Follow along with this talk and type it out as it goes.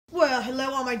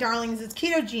Hello all my darlings, it's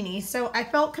Keto Genie. So I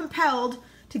felt compelled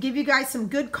to give you guys some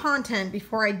good content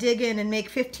before I dig in and make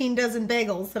 15 dozen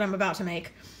bagels that I'm about to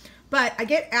make. But I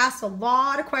get asked a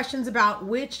lot of questions about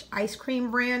which ice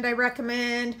cream brand I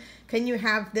recommend. Can you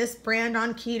have this brand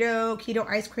on keto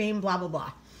ice cream, blah, blah,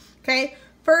 blah. Okay,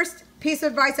 first piece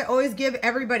of advice I always give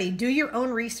everybody, do your own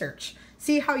research.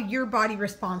 See how your body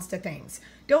responds to things.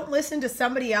 Don't listen to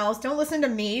somebody else. Don't listen to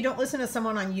me. Don't listen to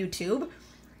someone on YouTube.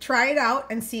 Try it out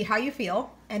and see how you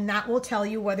feel, and that will tell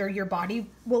you whether your body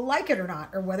will like it or not,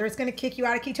 or whether it's going to kick you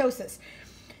out of ketosis.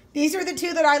 These are the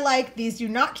two that I like. These do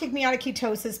not kick me out of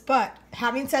ketosis, but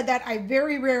having said that, I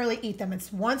very rarely eat them.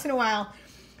 It's once in a while.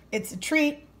 It's a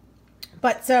treat.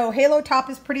 But so Halo Top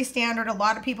is pretty standard. A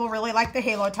lot of people really like the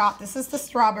Halo Top. This is the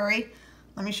strawberry.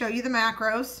 Let me show you the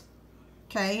macros.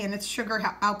 Okay, and it's sugar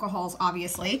alcohols,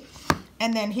 obviously.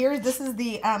 And then here, this is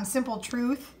the Simple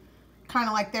Truth, kind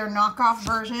of like their knockoff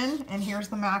version. And here's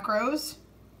the macros.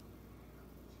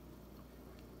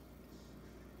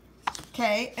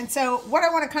 Okay, and so what I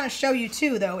want to kind of show you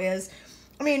too, though, is,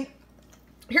 I mean,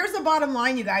 here's the bottom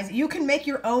line, you guys. You can make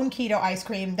your own keto ice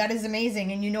cream. That is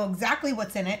amazing, and you know exactly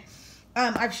what's in it.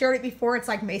 I've shared it before. It's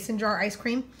like mason jar ice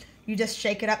cream. You just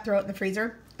shake it up, throw it in the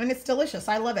freezer, and it's delicious.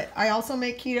 I love it. I also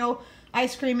make keto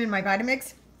ice cream in my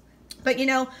Vitamix. But you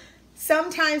know,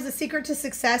 sometimes the secret to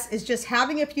success is just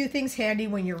having a few things handy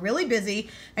when you're really busy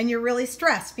and you're really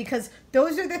stressed, because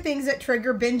those are the things that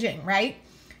trigger binging, right?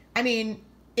 I mean,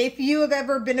 if you have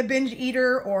ever been a binge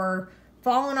eater or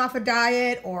fallen off a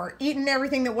diet or eaten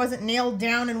everything that wasn't nailed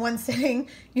down in one sitting,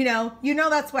 you know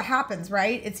that's what happens,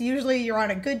 right? It's usually you're on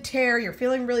a good tear, you're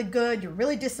feeling really good, you're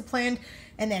really disciplined,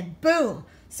 and then boom,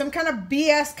 some kind of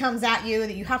BS comes at you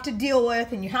that you have to deal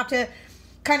with, and you have to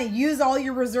kind of use all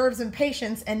your reserves and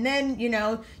patience, and then, you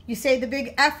know, you say the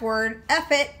big F word,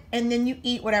 F it, and then you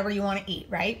eat whatever you want to eat,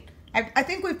 right? I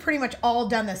think we've pretty much all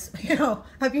done this, you know,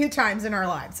 a few times in our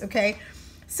lives, okay?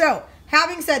 So,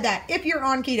 having said that, if you're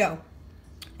on keto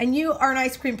and you are an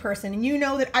ice cream person and you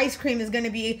know that ice cream is going to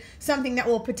be something that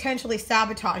will potentially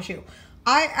sabotage you,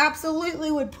 I absolutely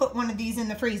would put one of these in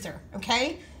the freezer,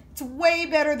 okay? It's way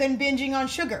better than binging on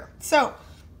sugar. So,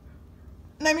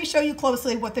 let me show you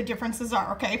closely what the differences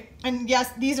are, okay? And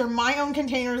yes, these are my own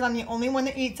containers. I'm the only one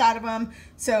that eats out of them.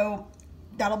 So,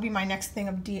 that'll be my next thing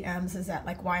of DMs, is that,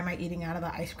 like, why am I eating out of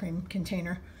the ice cream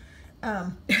container?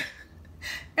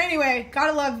 Anyway,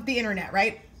 gotta love the internet,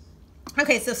 right?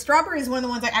 Okay, so strawberry is one of the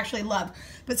ones I actually love.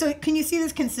 But so can you see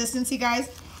this consistency, guys?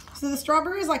 So the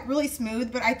strawberry is like really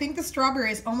smooth, but I think the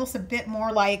strawberry is almost a bit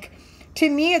more like, to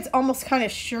me, it's almost kind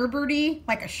of sherbety,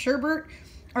 like a sherbet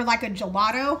or like a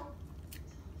gelato.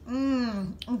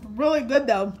 It's really good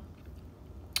though.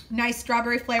 Nice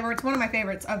strawberry flavor. It's one of my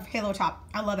favorites of Halo Top.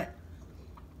 I love it.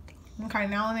 Okay,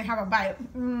 now let me have a bite.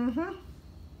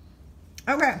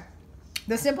 Okay,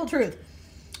 the Simple Truth.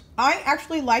 I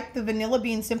actually like the Vanilla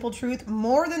Bean Simple Truth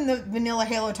more than the Vanilla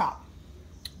Halo Top.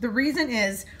 The reason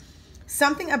is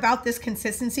something about this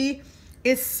consistency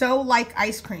is so like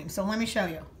ice cream. So let me show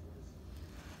you.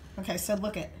 Okay, so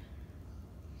look it.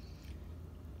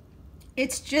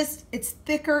 It's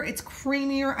thicker, it's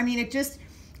creamier. I mean, it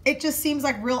just seems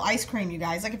like real ice cream, you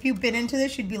guys. Like if you bit into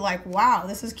this, you'd be like, wow,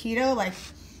 this is keto. Like,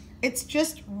 it's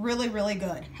just really, really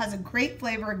good. Has a great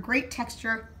flavor, great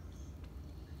texture.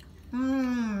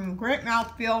 Great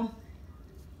mouthfeel.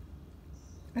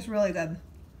 It's really good.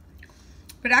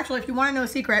 But actually, if you want to know a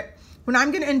secret, when I'm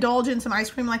going to indulge in some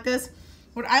ice cream like this,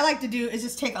 what I like to do is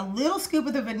just take a little scoop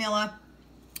of the vanilla,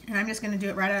 and I'm just going to do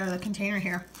it right out of the container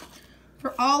here.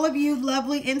 For all of you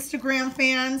lovely Instagram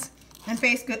fans and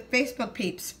Facebook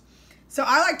peeps. So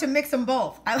I like to mix them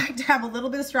both. I like to have a little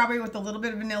bit of strawberry with a little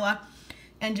bit of vanilla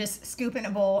and just scoop in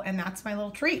a bowl, and that's my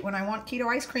little treat when I want keto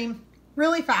ice cream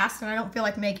really fast and I don't feel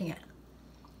like making it.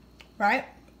 Right?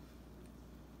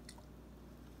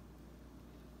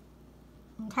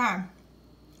 Okay.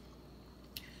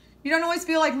 You don't always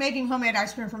feel like making homemade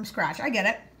ice cream from scratch. I get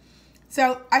it.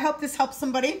 So I hope this helps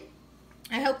somebody.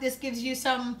 I hope this gives you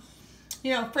some,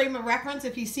 you know, frame of reference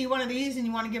if you see one of these and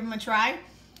you want to give them a try.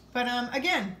 But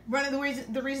again, one of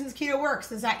the reasons keto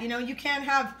works is that, you know, you can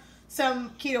have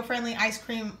some keto-friendly ice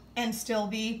cream and still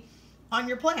be on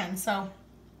your plan. So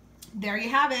there you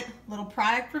have it. Little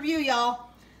product review, y'all.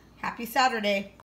 Happy Saturday.